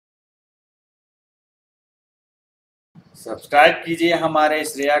Subscribe कीजिए हमारे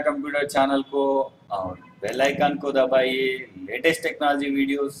Shreya computer channel को और बेल आइकन को दबाइए लेटेस्ट टेक्नोलॉजी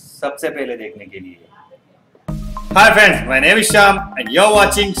वीडियो सबसे पहले देखने के लिए। Hi friends, my name is Sham and you're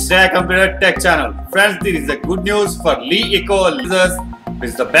watching Shreya Computer Tech Channel. Friends, this is the good news for LeEco users.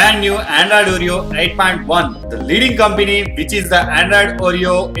 This is the brand new Android Oreo 8.1, the leading company which is the Android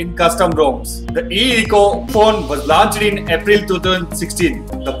Oreo in custom ROMs. The LeEco phone was launched in April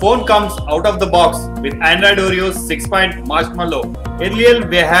 2016. The phone comes out of the box with Android Oreo 6. Marshmallow. Earlier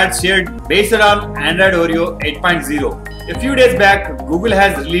we had shared based on Android Oreo 8.0. A few days back, Google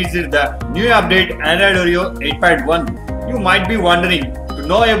has released the new update Android Oreo 8.1. You might be wondering to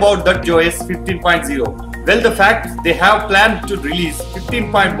know about that OS 15.0. Well, the fact they have planned to release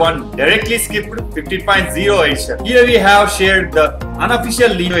 15.1 directly skipped 15.0 edition. Here we have shared the unofficial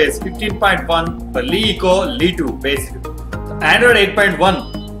LeOS 15.1 for LeEco Le 2 based. Android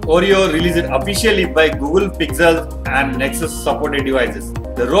 8.1 Oreo released officially by Google Pixel and Nexus supported devices.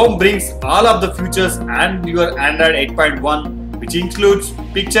 The ROM brings all of the features and your Android 8.1, which includes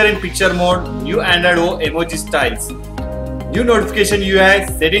picture-in-picture mode, new Android O emoji styles, new notification UI,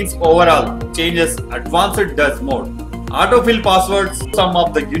 settings overall changes, advanced does mode, autofill passwords, some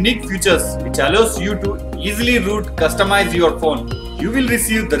of the unique features which allows you to easily root customize your phone. You will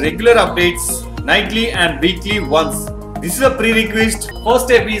receive the regular updates nightly and weekly once. This is a prerequisite. First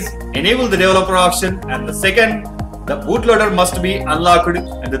step is enable the developer option, and the second, the bootloader must be unlocked,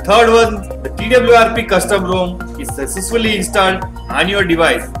 and the third one, the TWRP custom ROM is successfully installed on your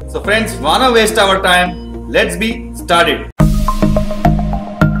device. So friends, wanna waste our time? Let's be started.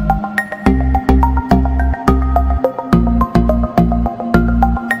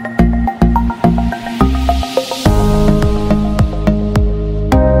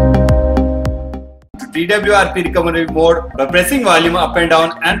 TWRP recovery mode by pressing volume up and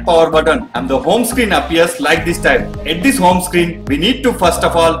down and power button, and the home screen appears like this type. At this home screen, we need to first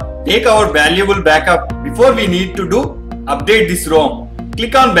of all take our valuable backup before we need to do update this ROM.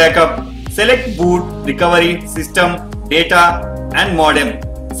 Click on backup, select boot, recovery, system, data and modem.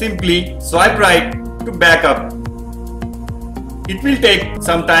 Simply swipe right to backup. It will take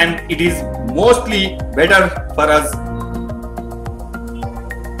some time. It is mostly better for us.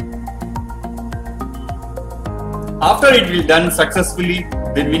 After it will done successfully,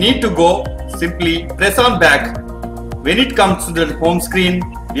 then we need to go simply press on back. When it comes to the home screen,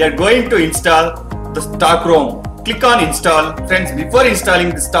 we are going to install the stock ROM. Click on install. Friends, before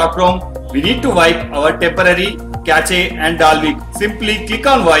installing the stock ROM, we need to wipe our temporary cache and Dalvik. Simply click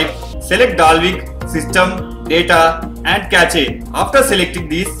on wipe, select Dalvik, system, data and cache. After selecting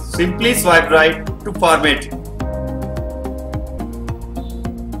these, simply swipe right to format.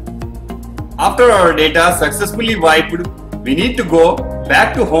 After our data successfully wiped, we need to go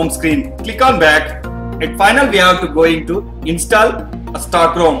back to home screen. Click on back. At final, we have to go into install a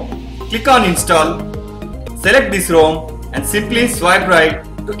stock ROM. Click on install. Select this ROM and simply swipe right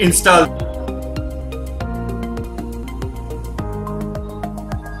to install.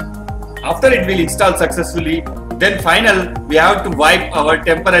 After it will install successfully, then final, we have to wipe our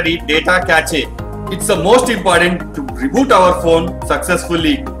temporary data cache. It's the most important to reboot our phone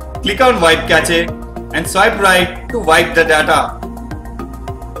successfully. Click on wipe cache and swipe right to wipe the data.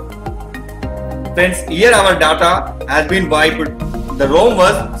 Friends, here our data has been wiped. The ROM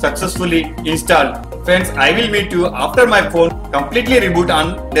was successfully installed. Friends, I will meet you after my phone completely reboot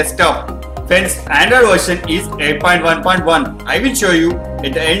on desktop. Friends, Android version is 8.1.1. I will show you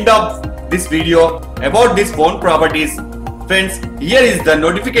at the end of this video about this phone properties. Friends, here is the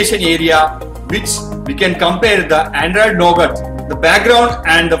notification area which we can compare the Android Nougat. The background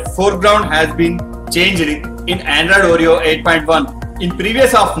and the foreground has been changed in Android Oreo 8.1. In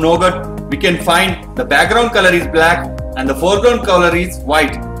previous of Nougat, we can find the background color is black and the foreground color is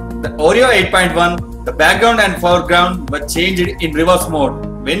white. The Oreo 8.1, the background and foreground were changed in reverse mode.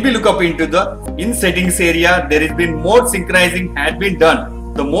 When we look up into the settings area, there has been mode synchronizing had been done.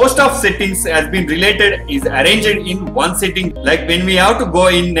 The most of settings has been related is arranged in one setting. Like when we have to go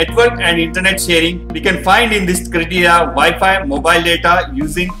in network and internet sharing, we can find in this criteria Wi-Fi, mobile data,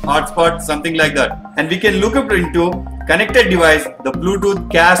 using hotspot, something like that. And we can look up into connected device, the Bluetooth,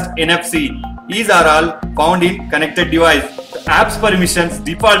 cast, NFC. These are all found in connected device. The apps permissions,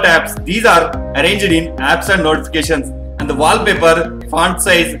 default apps, these are arranged in apps and notifications. And the wallpaper, font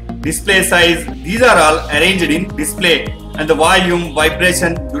size, display size, these are all arranged in display. And the volume,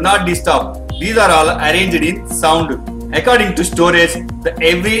 vibration, do not disturb, these are all arranged in sound. According to storage, the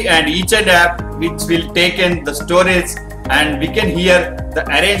every and each and app which will take in the storage, and we can here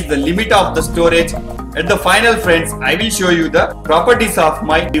arrange the limit of the storage. At the final, friends, I will show you the properties of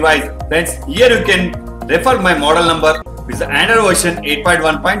my device. Friends, here you can refer my model number which is Android version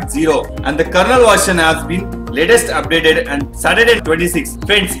 8.1.0 and the kernel version has been latest updated and Saturday 26.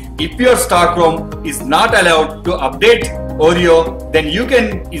 Friends, if your stock ROM is not allowed to update Oreo, then you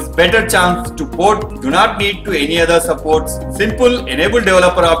can is better chance to port. Do not need to any other supports. Simple enable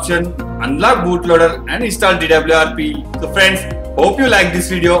developer option, unlock bootloader and install DWRP. So friends, hope you like this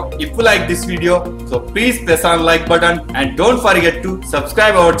video. If you like this video, so please press on like button and don't forget to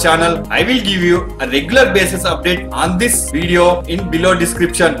subscribe our channel. I will give you a regular basis update on this video in below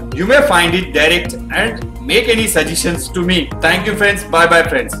description. You may find it direct and make any suggestions to me. Thank you friends. Bye bye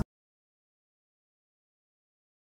friends.